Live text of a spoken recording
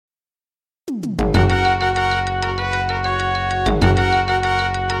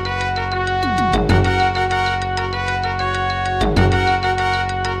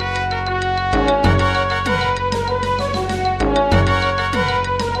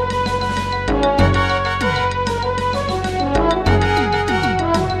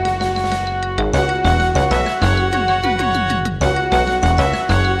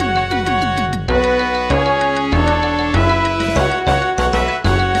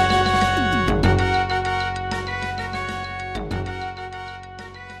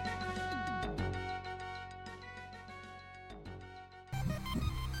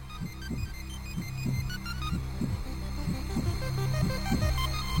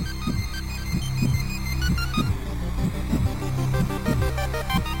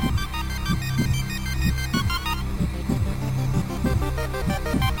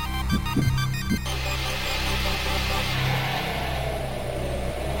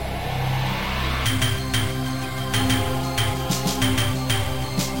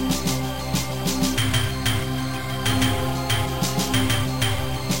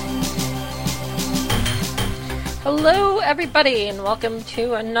Hello everybody and welcome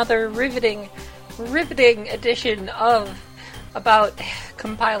to another riveting edition of About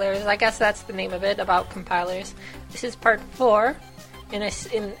Compilers. I guess that's the name of it, About Compilers. This is part 4 in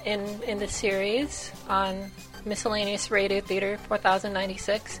the series on Miscellaneous Radio Theater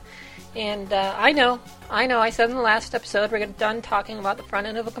 4096. And I know, I said in the last episode we're done talking about the front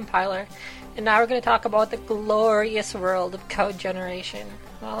end of a compiler, and now we're going to talk about the glorious world of code generation.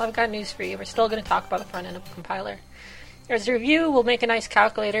 Well, I've got news for you. We're still going to talk about the front end of a compiler. As a review, we'll make a nice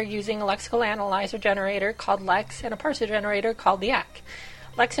calculator using a lexical analyzer generator called Lex and a parser generator called Yak.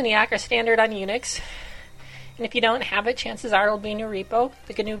 Lex and Yak are standard on Unix, and if you don't have it, chances are it'll be in your repo.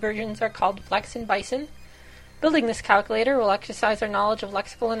 The GNU versions are called Flex and Bison. Building this calculator will exercise our knowledge of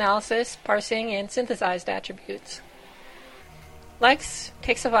lexical analysis, parsing, and synthesized attributes. Lex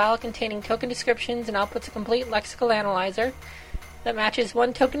takes a file containing token descriptions and outputs a complete lexical analyzer that matches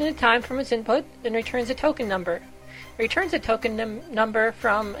one token at a time from its input and returns a token number. It returns a token number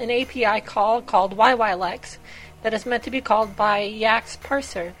from an API call called YYLex that is meant to be called by Yak's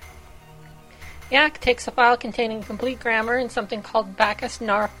parser. Yak takes a file containing complete grammar in something called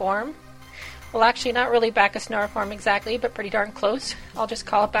Bacchus-Nar form. Well, actually, not really Bacchus-Nar form exactly, but pretty darn close. I'll just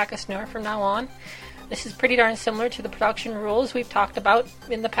call it Bacchus-Nar from now on. This is pretty darn similar to the production rules we've talked about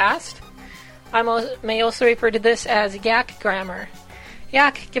in the past. I may also refer to this as Yak grammar.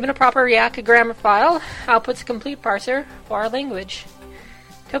 Yak, given a proper Yak grammar file, outputs a complete parser for our language.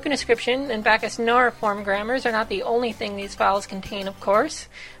 Token description and Bacchus-Nar form grammars are not the only thing these files contain, of course.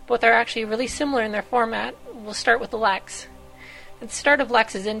 Both are actually really similar in their format. We'll start with the Lex. At the start of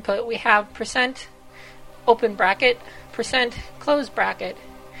Lex's input, we have % open bracket, % close bracket.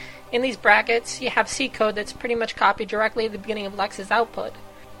 In these brackets, you have C code that's pretty much copied directly at the beginning of Lex's output.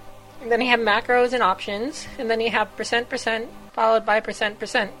 And then you have macros and options, and then you have %% followed by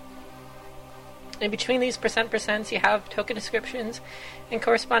 %%. In between these %%s, you have token descriptions and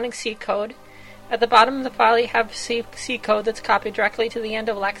corresponding C code. At the bottom of the file, you have C code that's copied directly to the end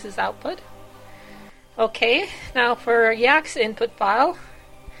of Lex's output. Okay, now for Yak's input file,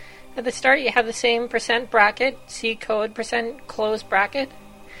 at the start you have the same % bracket, C code, % close bracket.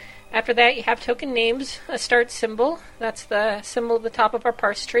 After that you have token names, a start symbol, that's the symbol at the top of our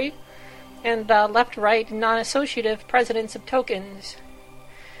parse tree, and left-right non-associative precedence of tokens.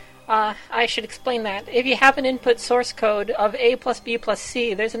 I should explain that. If you have an input source code of A plus B plus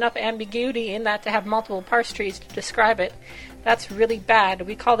C, there's enough ambiguity in that to have multiple parse trees to describe it. That's really bad.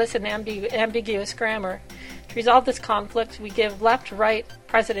 We call this an ambiguous grammar. To resolve this conflict, we give left-right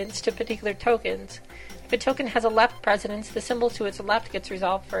precedence to particular tokens. If a token has a left precedence, the symbol to its left gets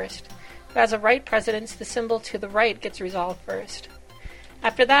resolved first. If it has a right precedence, the symbol to the right gets resolved first.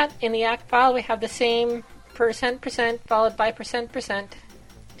 After that, in the Yak file, we have the same %% followed by %%.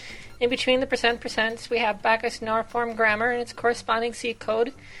 In between the %%s, we have Bacchus-Nar form grammar and its corresponding C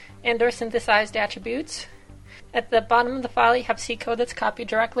code and/or synthesized attributes. At the bottom of the file, you have C code that's copied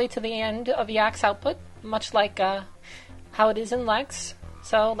directly to the end of Yak's output, much like how it is in Lex.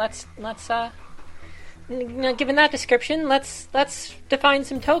 So let's given that description, let's define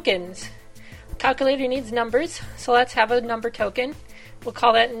some tokens. The calculator needs numbers, so let's have a number token. We'll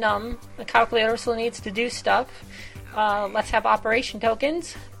call that num. The calculator still needs to do stuff. Let's have operation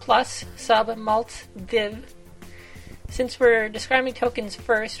tokens, plus, sub, mult, div. Since we're describing tokens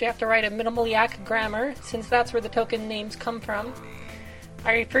first, we have to write a minimal Yak grammar, since that's where the token names come from.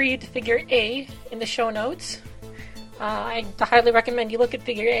 I refer you to figure A in the show notes. I highly recommend you look at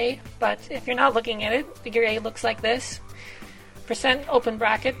figure A, but if you're not looking at it, figure A looks like this. % open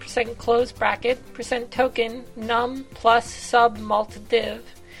bracket, % close bracket, % token, num, plus, sub, mult, div.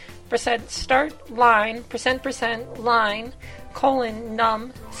 % start, line, % line, colon,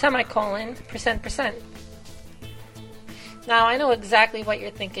 num, semicolon, %%. Now, I know exactly what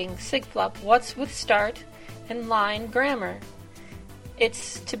you're thinking. Sigflup, what's with start and line grammar?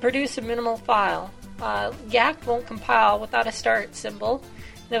 It's to produce a minimal file. Yak won't compile without a start symbol.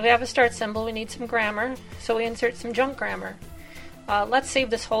 And if we have a start symbol, we need some grammar, so we insert some junk grammar. Let's save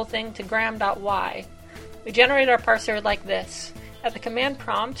this whole thing to gram.y. We generate our parser like this. At the command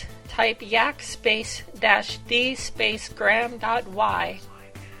prompt, type yak space -d space gram.y.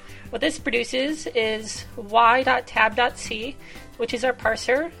 What this produces is y.tab.c, which is our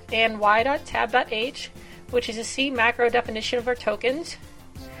parser, and y.tab.h, which is a C macro definition of our tokens.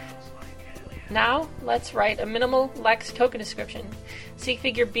 Now, let's write a minimal Lex token description. See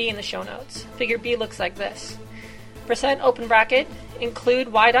figure B in the show notes. Figure B looks like this. % open bracket, include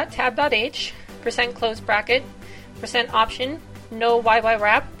y.tab.h, % close bracket, % option, no YY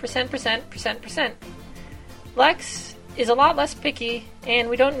wrap, %%. Lex is a lot less picky, and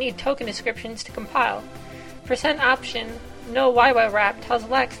we don't need token descriptions to compile. %option no YY wrap tells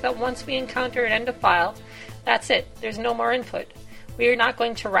Lex that once we encounter an end of file, that's it. There's no more input. We are not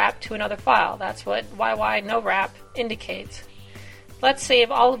going to wrap to another file. That's what YY no wrap indicates. Let's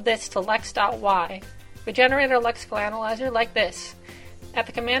save all of this to lex.y. We generate our lexical analyzer like this. At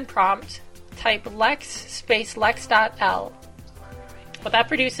the command prompt, type lex space lex.l. What that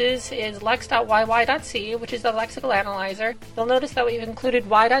produces is lex.yy.c, which is the lexical analyzer. You'll notice that we've included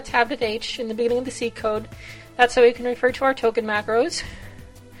y.tab.h in the beginning of the C code. That's so we can refer to our token macros.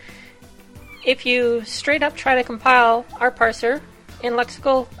 If you straight up try to compile our parser and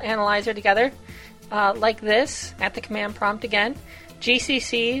lexical analyzer together, like this, at the command prompt again,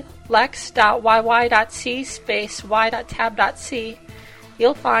 gcc lex.yy.c space y.tab.c,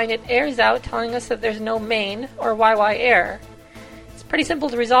 you'll find it errors out telling us that there's no main or YY error. It's pretty simple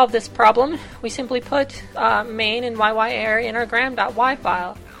to resolve this problem. We simply put main and YY error in our gram.y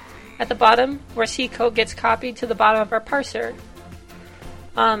file. At the bottom, where C code gets copied to the bottom of our parser.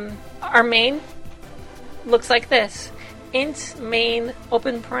 Our main looks like this. Int main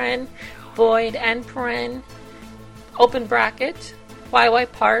open paren void end paren open bracket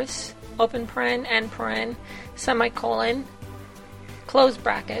YY parse open paren end paren semicolon close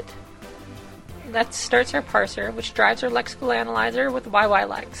bracket. That starts our parser, which drives our lexical analyzer with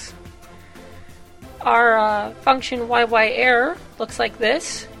YY-lex. Our function YY error looks like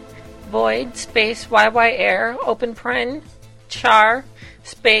this. Void space YY error open paren char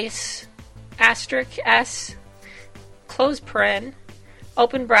space asterisk s close paren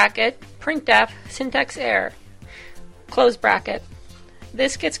open bracket printf syntax error close bracket.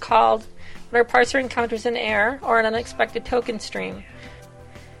 This gets called when our parser encounters an error or an unexpected token stream.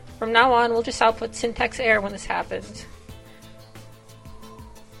 From now on, we'll just output syntax error when this happens.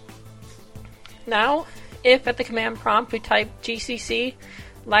 Now, if at the command prompt we type gcc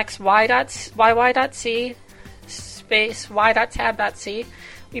lex yy.c space y.tab.c,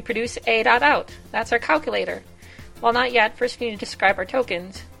 we produce a.out. That's our calculator. Well, not yet. First, we need to describe our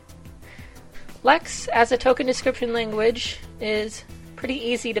tokens. Lex, as a token description language, is pretty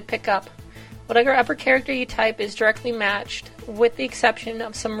easy to pick up. Whatever character you type is directly matched, with the exception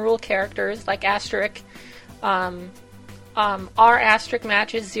of some rule characters like asterisk. R asterisk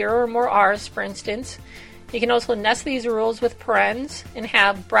matches 0 or more R's, for instance. You can also nest these rules with parens and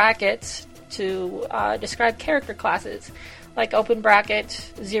have brackets to describe character classes, like open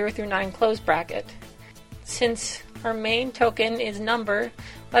bracket 0 through 9 close bracket. Since our main token is number,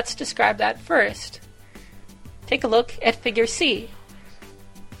 let's describe that first. Take a look at figure C.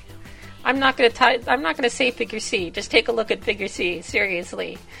 I'm not going to say figure C. Just take a look at figure C,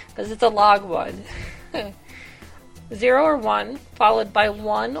 seriously, because it's a log one. 0 or 1, followed by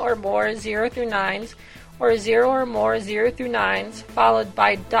 1 or more 0 through 9s, or 0 or more 0 through 9s, followed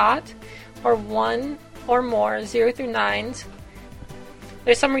by dot, or 1 or more 0 through 9s.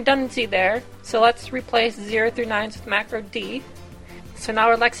 There's some redundancy there, so let's replace 0 through 9s with macro D. So now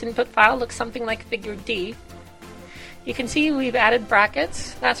our Lex input file looks something like figure D. You can see we've added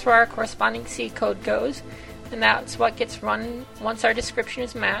brackets. That's where our corresponding C code goes, and that's what gets run once our description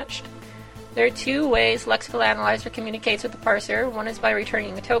is matched. There are two ways Lexical Analyzer communicates with the parser. One is by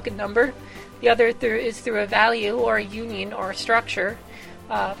returning a token number. The other is through a value or a union or a structure.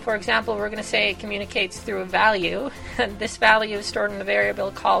 For example, we're going to say it communicates through a value, and this value is stored in a variable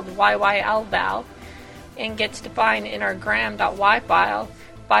called YYLVal and gets defined in our gram.y file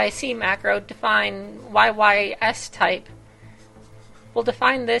by a C macro define YYS type. We'll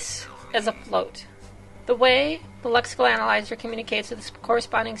define this as a float. The way the lexical analyzer communicates with the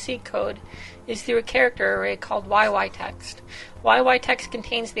corresponding C code is through a character array called YYText. YYText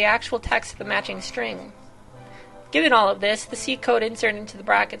contains the actual text of the matching string. Given all of this, the C code inserted into the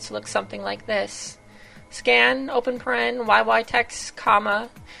brackets looks something like this. Scan, open paren, YYText, comma,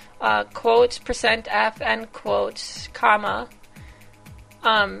 quotes, %f, end quotes, comma,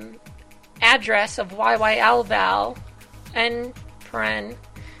 address of YYLVal, end paren,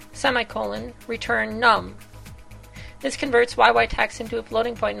 semicolon, return num. This converts YYText into a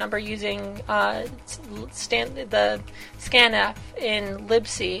floating point number using the scanf in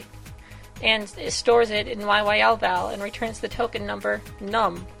libc, and stores it in YYLVal and returns the token number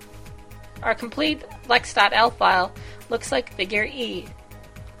num. Our complete lex.l file looks like figure E.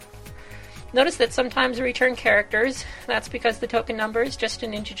 Notice that sometimes we return characters. That's because the token number is just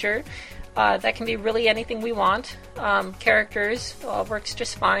an integer. That can be really anything we want. Characters works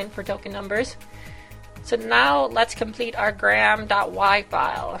just fine for token numbers. So now let's complete our gram.y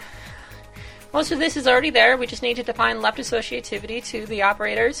file. Most of this is already there. We just need to define left associativity to the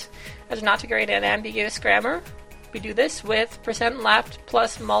operators as not to create an ambiguous grammar. We do this with %left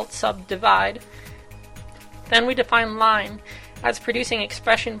plus mult sub divide. Then we define line as producing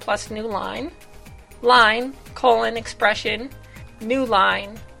expression plus new line. Line, colon, expression, new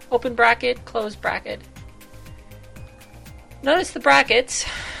line, open bracket, close bracket. Notice the brackets.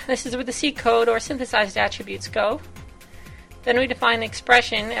 This is where the C code or synthesized attributes go. Then we define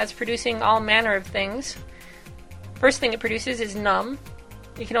expression as producing all manner of things. First thing it produces is num.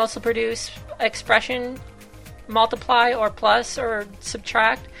 You can also produce expression, multiply or plus or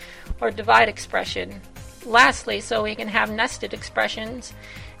subtract or divide expression. Lastly, so we can have nested expressions,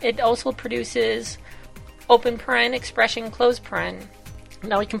 it also produces open paren, expression, close paren.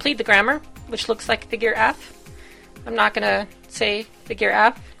 Now we complete the grammar, which looks like figure F. I'm not going to say figure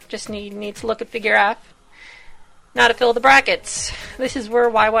F, just need to look at figure F. Now to fill the brackets. This is where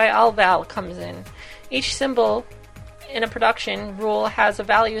YYLVAL comes in. Each symbol in a production rule has a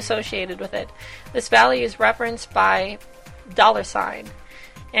value associated with it. This value is referenced by $sign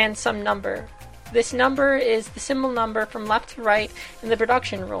and some number. This number is the symbol number from left to right in the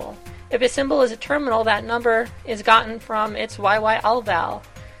production rule. If a symbol is a terminal, that number is gotten from its YYLVAL.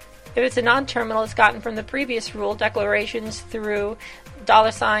 If it's a non-terminal, it's gotten from the previous rule declarations through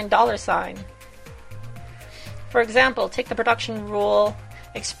 $sign. For example, take the production rule,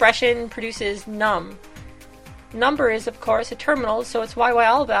 expression produces num. Number is, of course, a terminal, so its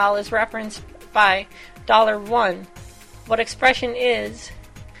YYLVAL is referenced by $1. What expression is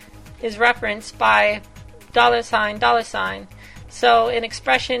referenced by $sign. So an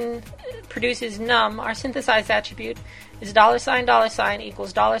expression produces num, our synthesized attribute, is $sign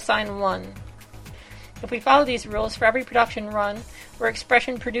equals $1. If we follow these rules for every production run where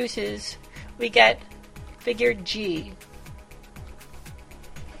expression produces, we get figure G.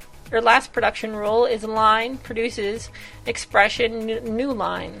 Our last production rule is line produces expression new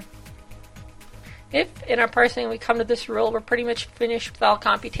line. If in our parsing we come to this rule, we're pretty much finished with all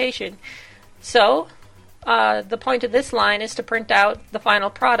computation. So the point of this line is to print out the final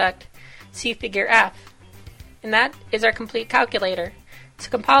product. See figure F. And that is our complete calculator. To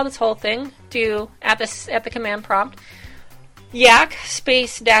compile this whole thing, do at the command prompt yak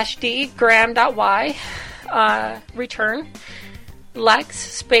space -d gram.y return lex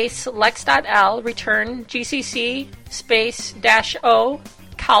space lex.l return gcc space -o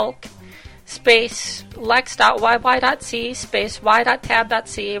calc space lex.yy.c space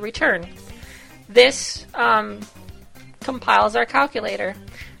y.tab.c return. This compiles our calculator.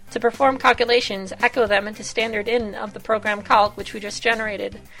 To perform calculations, echo them into standard in of the program calc, which we just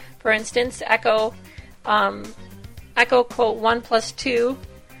generated. For instance, echo quote 1 plus 2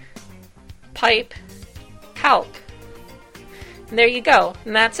 pipe calc. And there you go.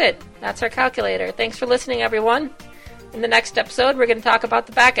 And that's it. That's our calculator. Thanks for listening, everyone. In the next episode, we're going to talk about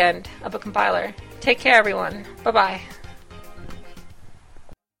the back end of a compiler. Take care, everyone. Bye-bye.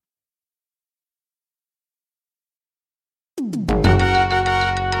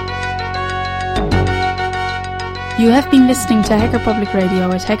 You have been listening to Hacker Public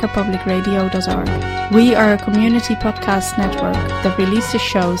Radio at hackerpublicradio.org. We are a community podcast network that releases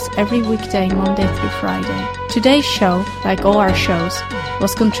shows every weekday, Monday through Friday. Today's show, like all our shows,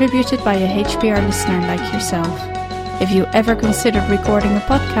 was contributed by a HPR listener like yourself. If you ever considered recording a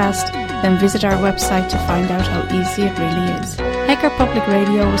podcast, then visit our website to find out how easy it really is. Hacker Public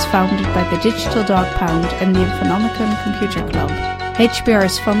Radio was founded by the Digital Dog Pound and the Infonomicon Computer Club. HPR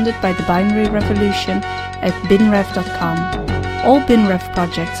is funded by the Binary Revolution at binrev.com. All BinRev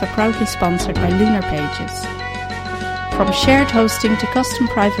projects are proudly sponsored by Lunar Pages. From shared hosting to custom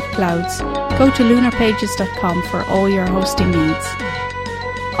private clouds, go to lunarpages.com for all your hosting needs.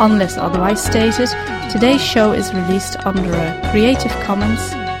 Unless otherwise stated, today's show is released under a Creative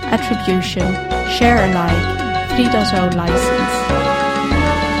Commons Attribution Share Alike 3.0 license.